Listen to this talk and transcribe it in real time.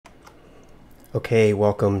Okay,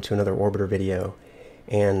 welcome to another orbiter video,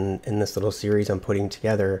 and in this little series I'm putting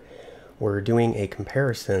together, we're doing a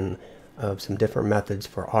comparison of some different methods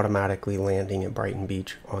for automatically landing at Brighton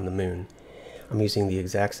Beach on the moon. I'm using the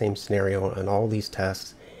exact same scenario on all these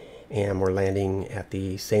tests, and we're landing at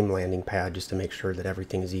the same landing pad just to make sure that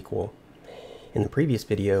everything is equal. In the previous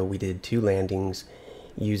video we did two landings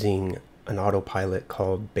using an autopilot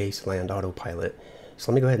called Base Land Autopilot. So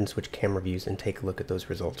let me go ahead and switch camera views and take a look at those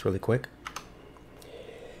results really quick.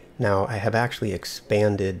 Now, I have actually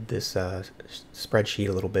expanded this spreadsheet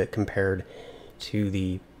a little bit compared to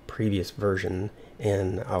the previous version,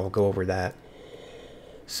 and I'll go over that.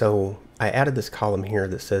 So I added this column here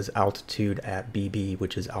that says altitude at BB,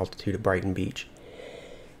 which is altitude at Brighton Beach.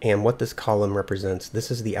 And what this column represents,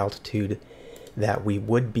 this is the altitude that we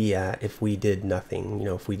would be at if we did nothing,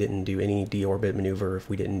 if we didn't do any deorbit maneuver, if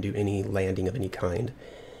we didn't do any landing of any kind.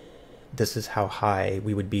 This is how high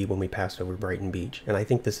we would be when we passed over Brighton Beach. And I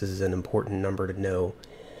think this is an important number to know,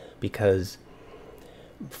 because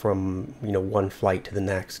from one flight to the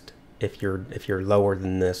next, if you're lower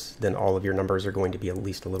than this, then all of your numbers are going to be at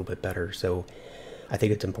least a little bit better. So I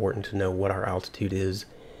think it's important to know what our altitude is,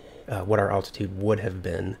 what our altitude would have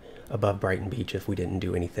been above Brighton Beach if we didn't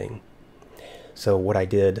do anything. So what I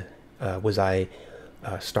did was I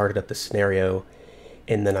started up the scenario,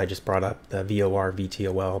 and then I just brought up the VOR,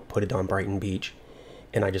 VTOL, put it on Brighton Beach,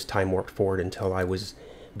 and I just time warped forward until I was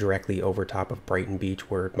directly over top of Brighton Beach,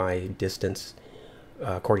 where my distance,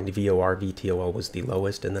 according to VOR, VTOL was the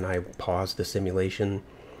lowest, and then I paused the simulation,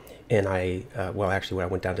 and I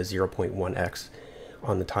went down to 0.1x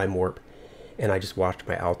on the time warp, and I just watched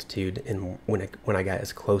my altitude, and when I got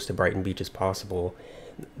as close to Brighton Beach as possible,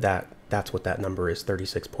 that's what that number is,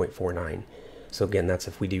 36.49. So again, that's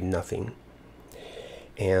if we do nothing.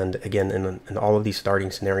 And again, in all of these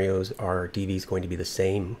starting scenarios, our DV is going to be the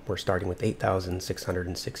same. We're starting with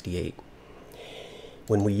 8,668.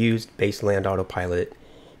 When we used Base Land Autopilot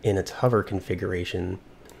in its hover configuration,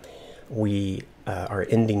 our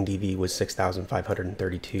ending DV was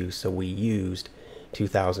 6,532, so we used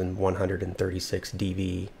 2,136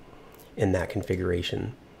 DV in that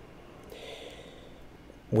configuration.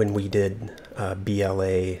 When we did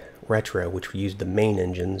BLA Retro, which we used the main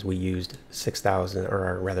engines, we used 6,000,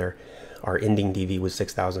 or rather, our ending DV was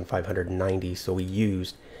 6,590, so we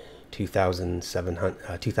used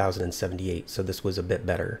 2,078. So this was a bit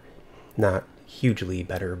better, not hugely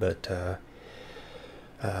better, but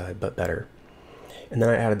better. And then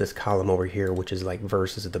I added this column over here, which is like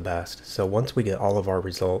versus the best. So once we get all of our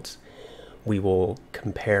results, we will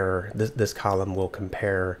compare. This column will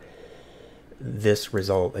compare this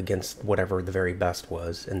result against whatever the very best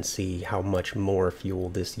was and see how much more fuel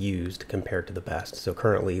this used compared to the best. So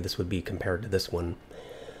currently this would be compared to this one,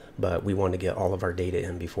 but we want to get all of our data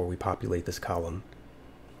in before we populate this column.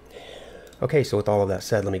 Okay, so with all of that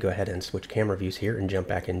said, let me go ahead and switch camera views here and jump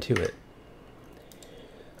back into it.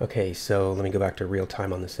 Okay, so let me go back to real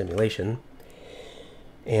time on the simulation.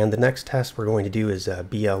 And the next test we're going to do is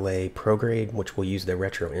BLA Prograde, which will use the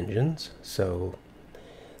retro engines. So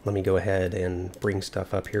let me go ahead and bring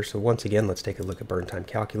stuff up here. So once again, let's take a look at burn time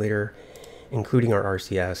calculator, including our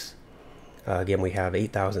RCS. Again, we have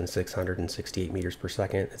 8,668 meters per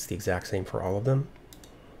second. It's the exact same for all of them.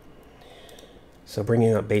 So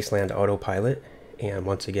bringing up Base Land Autopilot, and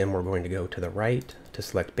once again, we're going to go to the right to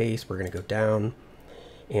select base. We're going to go down,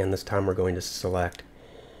 and this time we're going to select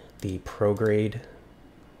the Prograde,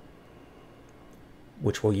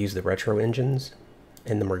 which will use the retro engines.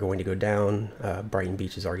 And then we're going to go down. Brighton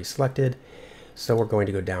Beach is already selected, so we're going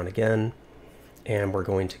to go down again, and we're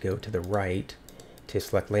going to go to the right to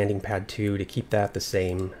select landing pad 2 to keep that the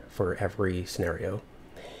same for every scenario.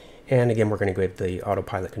 And again, we're going to give the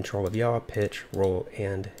autopilot control of yaw, pitch, roll,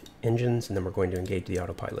 and engines, and then we're going to engage the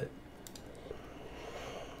autopilot.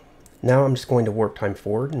 Now I'm just going to warp time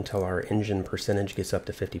forward until our engine percentage gets up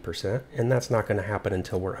to 50%, and that's not going to happen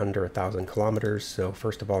until we're under 1,000 kilometers. So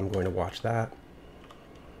first of all, I'm going to watch that.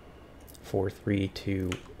 4, 3, 2,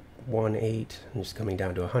 1, 8. I'm just coming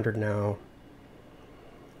down to 100 now.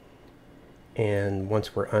 And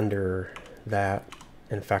once we're under that,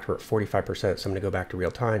 in fact, we're at 45%, so I'm going to go back to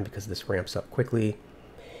real time because this ramps up quickly.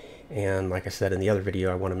 And like I said in the other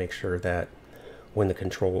video, I want to make sure that when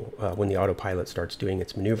the autopilot starts doing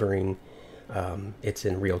its maneuvering, it's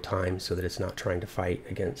in real time so that it's not trying to fight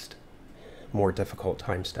against more difficult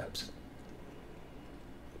time steps.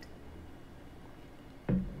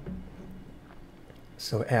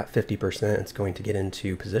 So at 50%, it's going to get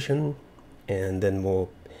into position, and then we'll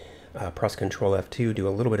press Control F2, do a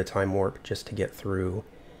little bit of time warp just to get through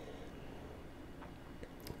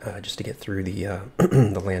just to get through the,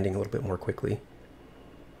 the landing a little bit more quickly.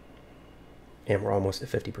 And we're almost at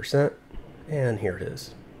 50%, and here it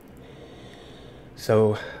is.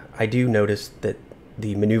 So I do notice that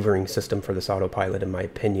the maneuvering system for this autopilot, in my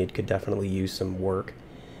opinion, could definitely use some work,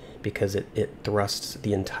 because it thrusts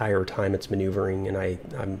the entire time it's maneuvering, and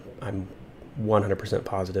I'm 100%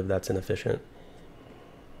 positive that's inefficient.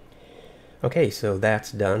 Okay, so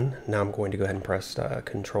that's done. Now I'm going to go ahead and press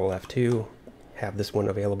Control F2, have this one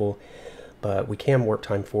available, but we can warp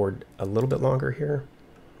time forward a little bit longer here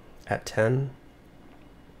at 10.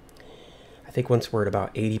 I think once we're at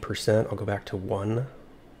about 80%, I'll go back to 1.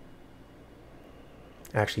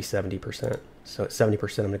 Actually 70%. So at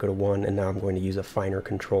 70%, I'm going to go to 1, and now I'm going to use a finer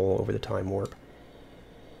control over the time warp.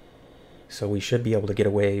 So we should be able to get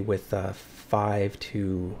away with 5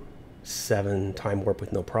 to 7 time warp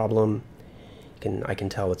with no problem. I can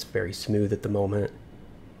tell it's very smooth at the moment.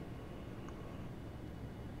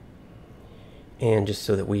 And just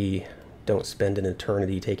so that we don't spend an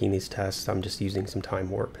eternity taking these tests, I'm just using some time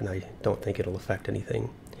warp, and I don't think it'll affect anything.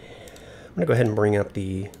 I'm going to go ahead and bring up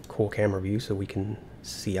the cool camera view so we can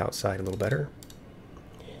see outside a little better.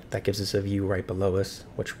 That gives us a view right below us,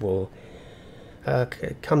 which will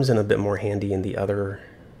comes in a bit more handy in the other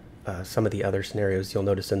some of the other scenarios. You'll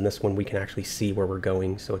notice in this one we can actually see where we're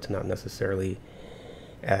going, so it's not necessarily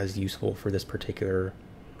as useful for this particular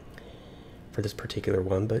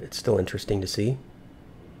one, but it's still interesting to see.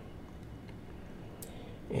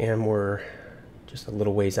 And we're just a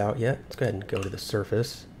little ways out yet. Let's go ahead and go to the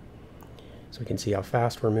surface so we can see how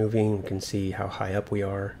fast we're moving. We can see how high up we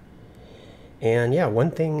are. And yeah,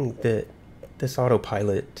 one thing that this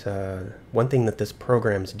autopilot, one thing that this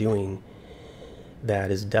program's doing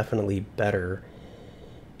that is definitely better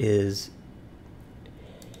is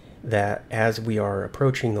that as we are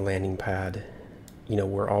approaching the landing pad, you know,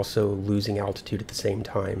 we're also losing altitude at the same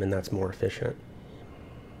time, and that's more efficient.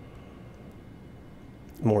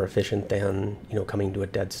 More efficient than, you know, coming to a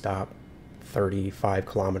dead stop 35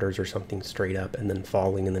 kilometers or something straight up and then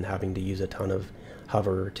falling and then having to use a ton of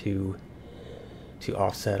hover to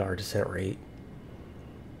offset our descent rate.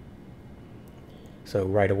 So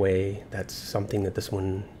right away, that's something that this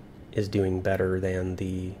one is doing better than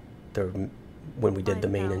the when we did the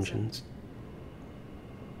main engines.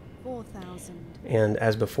 4,000. And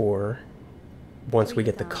as before, once we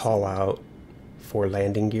get the call out for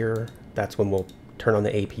landing gear, that's when we'll turn on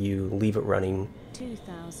the APU, leave it running,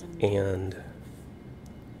 2,000. and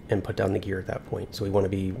put down the gear at that point. So we want to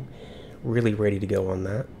be really ready to go on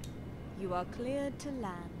that. You are cleared to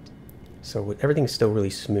land. So everything's still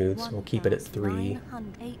really smooth, so we'll keep it at 3.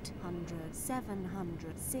 900, 800,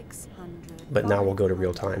 700, 600. But now we'll go to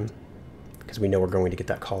real time, because we know we're going to get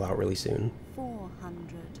that call out really soon. 400.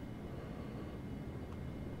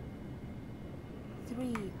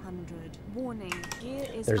 300. Warning, gear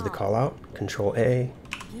is There's the up. call out. Control A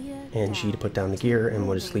Gear and G to put down the gear, and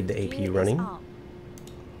we'll just leave the Warning, APU gear running. is up.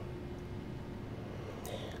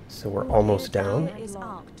 So we're almost Gear down. is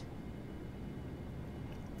up.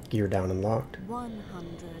 Gear down and locked.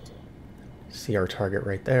 100. See our target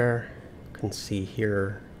right there. You can see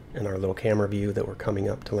here in our little camera view that we're coming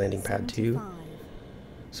up to landing pad 2. 75.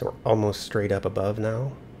 So we're almost straight up above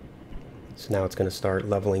now. So now it's going to start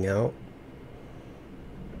leveling out.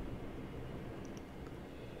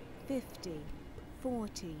 50,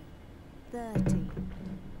 40, 30,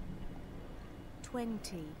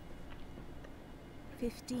 20,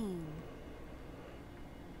 15,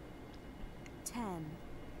 10,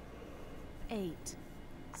 8,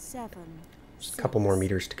 7, Just a couple more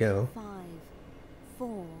meters to go. 5,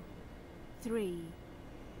 4, 3,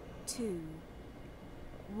 2,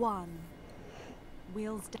 1.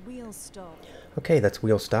 Wheels stop. Okay, that's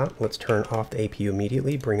wheel stop. Let's turn off the APU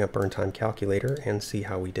immediately, bring up burn time calculator, and see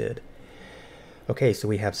how we did. Okay, so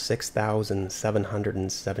we have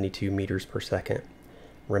 6,772 meters per second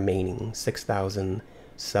remaining.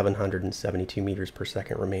 6,772 meters per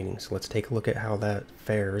second remaining. So let's take a look at how that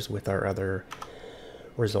fares with our other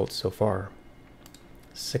results so far.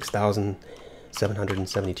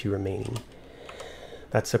 6,772 remaining.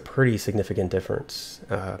 That's a pretty significant difference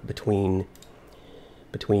between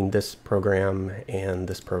this program and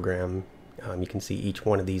this program. You can see each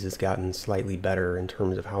one of these has gotten slightly better in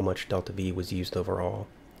terms of how much delta V was used overall.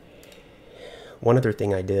 One other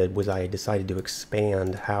thing I did was I decided to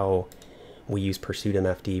expand how we use Pursuit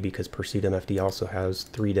MFD, because Pursuit MFD also has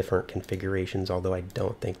 3 different configurations, although I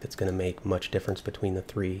don't think that's going to make much difference between the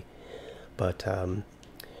 3. But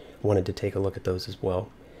wanted to take a look at those as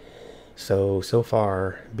well. So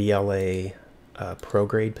far, BLA pro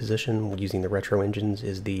grade position using the retro engines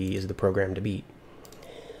is the program to beat.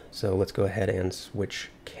 So let's go ahead and switch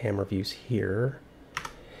camera views here.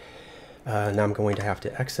 Now I'm going to have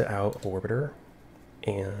to exit out of Orbiter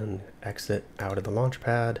and exit out of the launch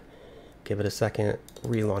pad, give it a second,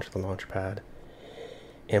 relaunch the launch pad,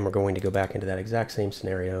 and we're going to go back into that exact same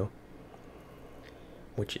scenario,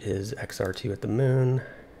 which is XR2 at the moon,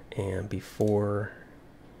 and before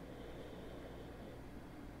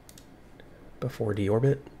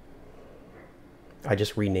deorbit. I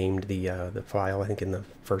just renamed the file. I think in the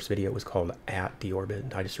first video it was called at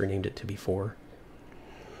deorbit. I just renamed it to before.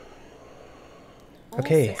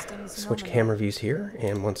 Okay, switch camera views here,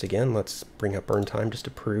 and once again, let's bring up burn time just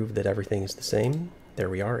to prove that everything is the same. There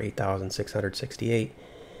we are, 8,668.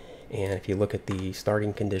 And if you look at the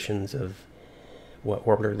starting conditions of what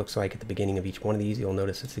orbiter looks like at the beginning of each one of these, you'll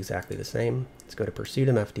notice it's exactly the same. Let's go to Pursuit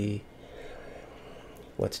MFD.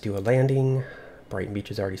 Let's do a landing. Brighton Beach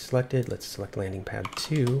is already selected. Let's select landing pad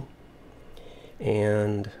 2.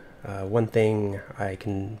 And one thing I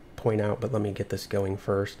can point out, but let me get this going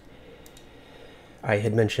first. I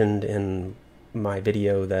had mentioned in my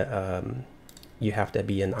video that you have to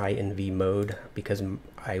be in INV mode, because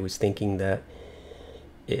I was thinking that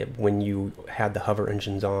when you had the hover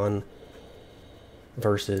engines on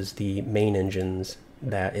versus the main engines,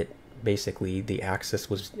 that it basically the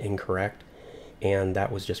axis was incorrect, and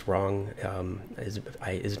that was just wrong.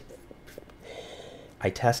 I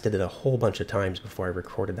tested it a whole bunch of times before I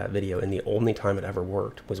recorded that video, and the only time it ever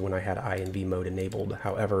worked was when I had INV mode enabled.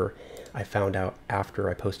 However, I found out after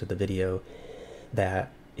I posted the video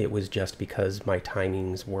that it was just because my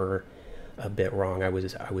timings were a bit wrong. I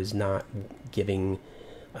was not giving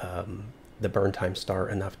the burn time start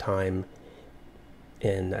enough time,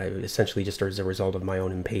 and essentially just as a result of my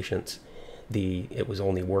own impatience, it was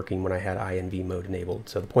only working when I had INV mode enabled.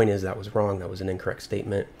 So the point is, that was wrong. That was an incorrect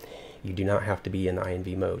statement. You do not have to be in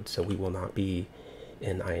INV mode, so we will not be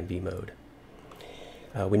in INV mode.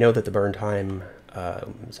 We know that the burn time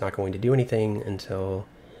is not going to do anything until,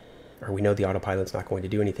 or we know the autopilot's not going to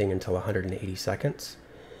do anything until 180 seconds.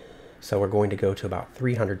 So we're going to go to about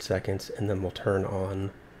 300 seconds, and then we'll turn on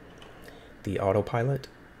the autopilot.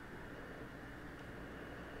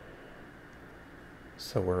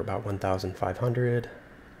 So we're about 1,500,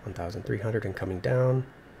 1,300 and coming down.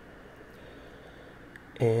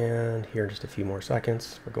 And here in just a few more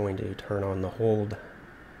seconds, we're going to turn on the hold.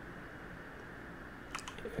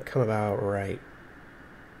 Come about right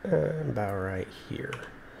here.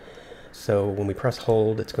 So when we press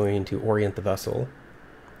hold, it's going to orient the vessel.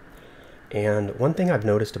 And one thing I've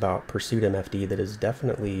noticed about Pursuit MFD that is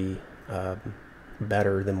definitely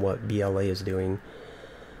better than what BLA is doing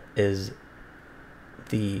is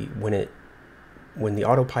when the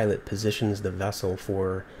autopilot positions the vessel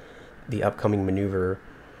for the upcoming maneuver,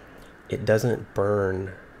 it doesn't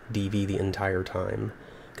burn DV the entire time,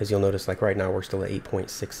 because you'll notice, like right now, we're still at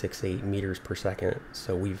 8.668 meters per second.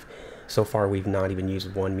 So far we've not even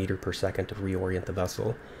used 1 meter per second to reorient the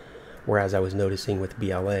vessel. Whereas I was noticing with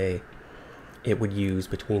BLA, it would use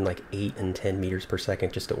between like 8 and 10 meters per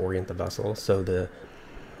second just to orient the vessel. So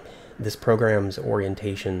this program's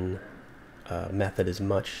orientation method is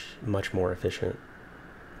much more efficient.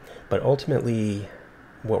 But ultimately,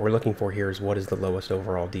 what we're looking for here is what is the lowest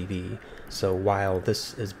overall DV. So while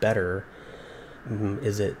this is better,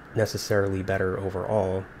 is it necessarily better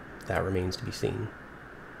overall? That remains to be seen.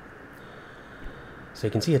 So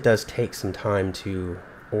you can see it does take some time to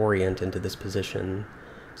orient into this position.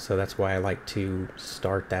 So that's why I like to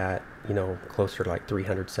start that, closer to like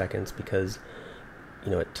 300 seconds, because,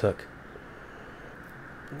 it took,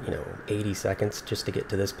 80 seconds just to get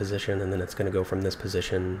to this position, and then it's going to go from this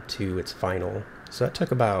position to its final. So that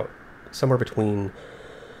took about somewhere between,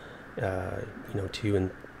 2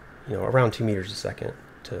 and, around 2 meters a second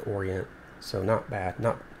to orient. So not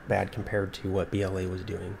bad compared to what BLA was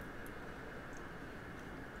doing.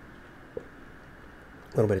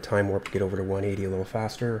 A little bit of time warp to get over to 180 a little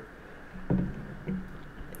faster.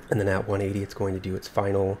 And then at 180, it's going to do its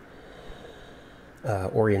final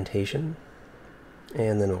orientation.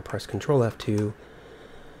 And then we'll press Control F2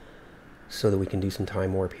 so that we can do some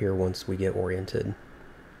time warp here once we get oriented.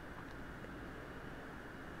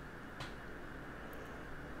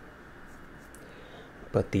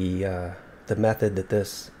 But the method that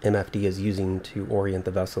this MFD is using to orient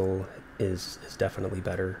the vessel is definitely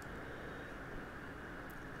better.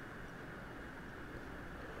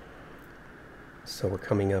 So we're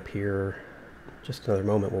coming up here, just another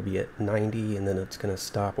moment, we'll be at 90, and then it's going to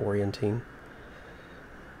stop orienting.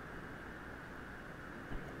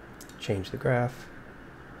 Change the graph.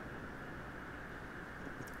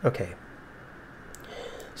 Okay.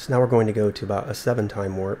 So now we're going to go to about a 7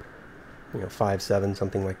 time warp. 5, 7,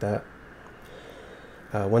 something like that.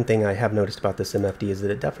 One thing I have noticed about this MFD is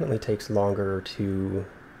that it definitely takes longer to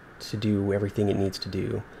do everything it needs to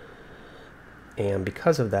do. And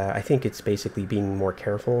because of that, I think it's basically being more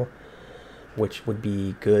careful, which would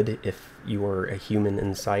be good if you were a human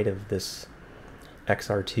inside of this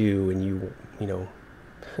XR2 and you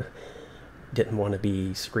didn't want to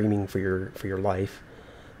be screaming for your life,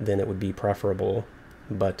 then it would be preferable.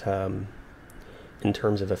 But in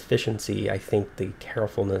terms of efficiency, I think the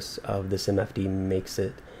carefulness of this MFD makes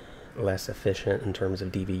it less efficient in terms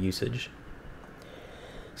of DV usage.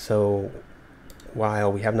 So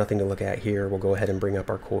while we have nothing to look at here, we'll go ahead and bring up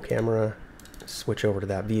our cool camera, switch over to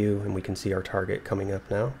that view, and we can see our target coming up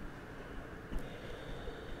now.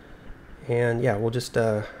 And yeah, we'll just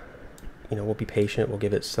we'll be patient. We'll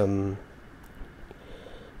give it some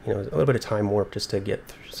a little bit of time warp just to get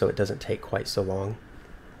through, so it doesn't take quite so long.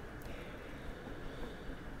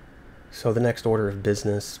 So the next order of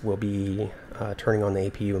business will be turning on the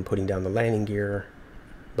APU and putting down the landing gear,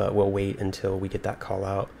 but we'll wait until we get that call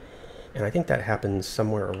out. And I think that happens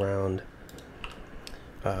somewhere around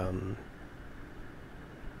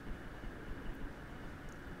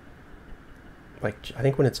I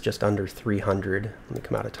think when it's just under 300. Let me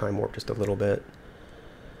come out of time warp just a little bit,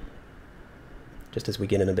 just as we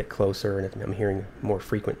get in a bit closer and I'm hearing more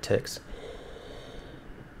frequent ticks.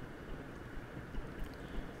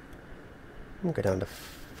 We'll go down to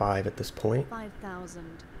 5 at this point. 5,000.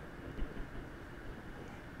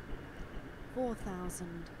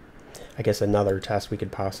 4,000. I guess another test we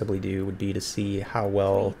could possibly do would be to see how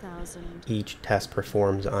well 3,000. each test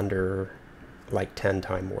performs under like 10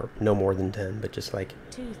 time warp. No more than 10, but just like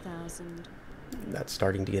 2,000. That's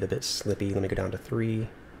starting to get a bit slippy. Let me go down to 3.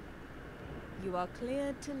 You are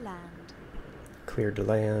cleared to land. Cleared to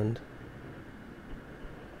land.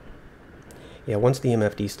 Yeah, once the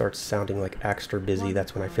MFD starts sounding like extra busy,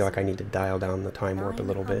 that's when I feel like I need to dial down the time warp a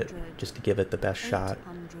little bit, just to give it the best shot.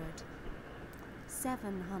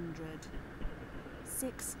 700.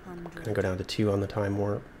 600. I'm gonna go down to 2 on the time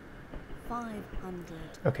warp. 500.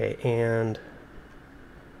 Okay, and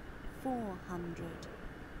 400.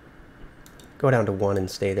 go down to 1 and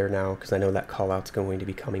stay there now, because I know that call out's going to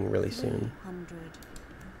be coming really soon. 300.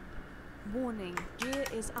 Warning, gear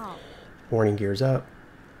is up. Warning gear's up.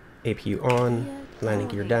 APU on, landing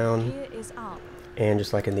gear down, gear is up. and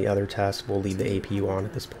just like in the other test, we'll leave the APU on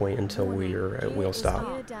at this point until we're at wheel stop.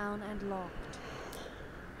 Gear down and locked.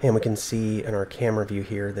 And we can see in our camera view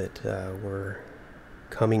here that we're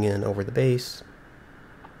coming in over the base.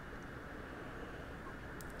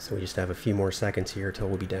 So we just have a few more seconds here till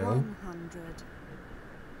we'll be down. 100.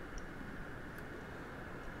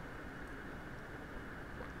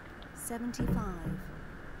 75.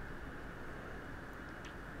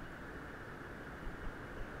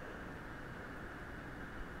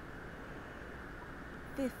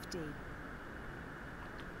 50.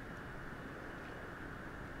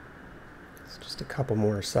 It's just a couple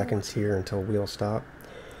more seconds here until wheel stop.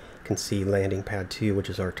 You can see landing pad 2, which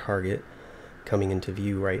is our target, coming into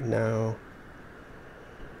view right now.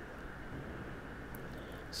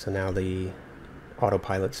 So now the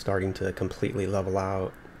autopilot's starting to completely level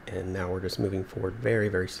out, and now we're just moving forward very,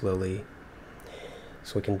 very slowly.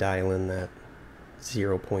 So we can dial in that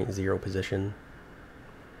 0.0 position.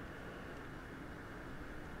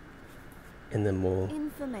 And then we'll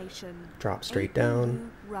drop straight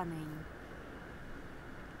down. Running.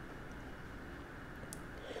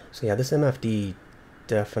 So yeah, this MFD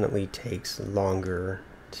definitely takes longer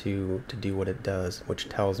to do what it does, which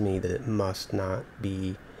tells me that it must not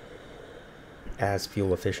be as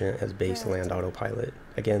fuel efficient as base land autopilot.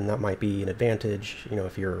 Again, that might be an advantage,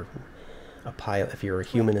 if you're a pilot, if you're a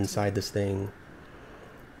human inside this thing,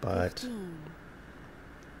 but 15,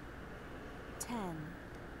 10,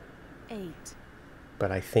 8.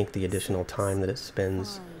 But I think the additional time that it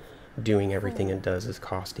spends doing everything it does is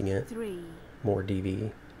costing it 3, more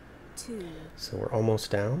DV. 2, So we're almost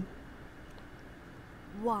down.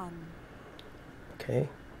 1. Okay.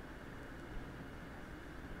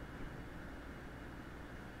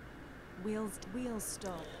 Wheels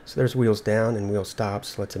stop. So there's wheels down and wheel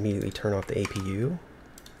stops. Let's immediately turn off the APU.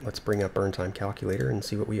 Let's bring up burn time calculator and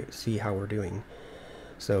see how we're doing.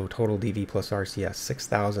 So total DV plus RCS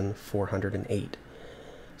 6,408.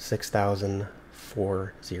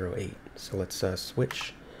 6,408. So let's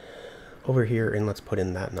switch over here and let's put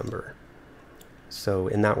in that number. So,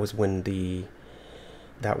 and that was when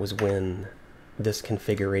this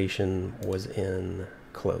configuration was in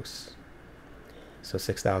close. So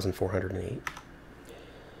 6,408.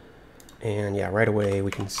 And yeah, right away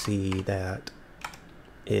we can see that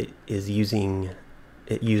it's using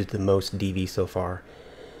it used the most DV so far.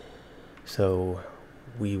 So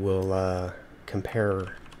we will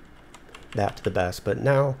compare that to the best. But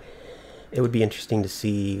now it would be interesting to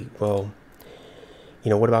see, well,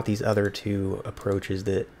 what about these other two approaches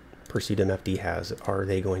that Pursuit MFD has? Are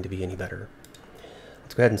they going to be any better?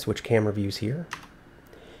 Let's go ahead and switch camera views here.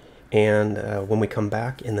 And when we come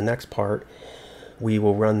back in the next part, we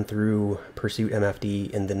will run through Pursuit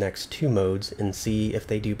MFD in the next two modes and see if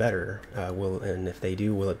they do better. And if they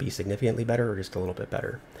do, will it be significantly better or just a little bit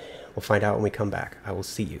better? We'll find out when we come back. I will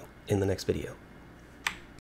see you in the next video.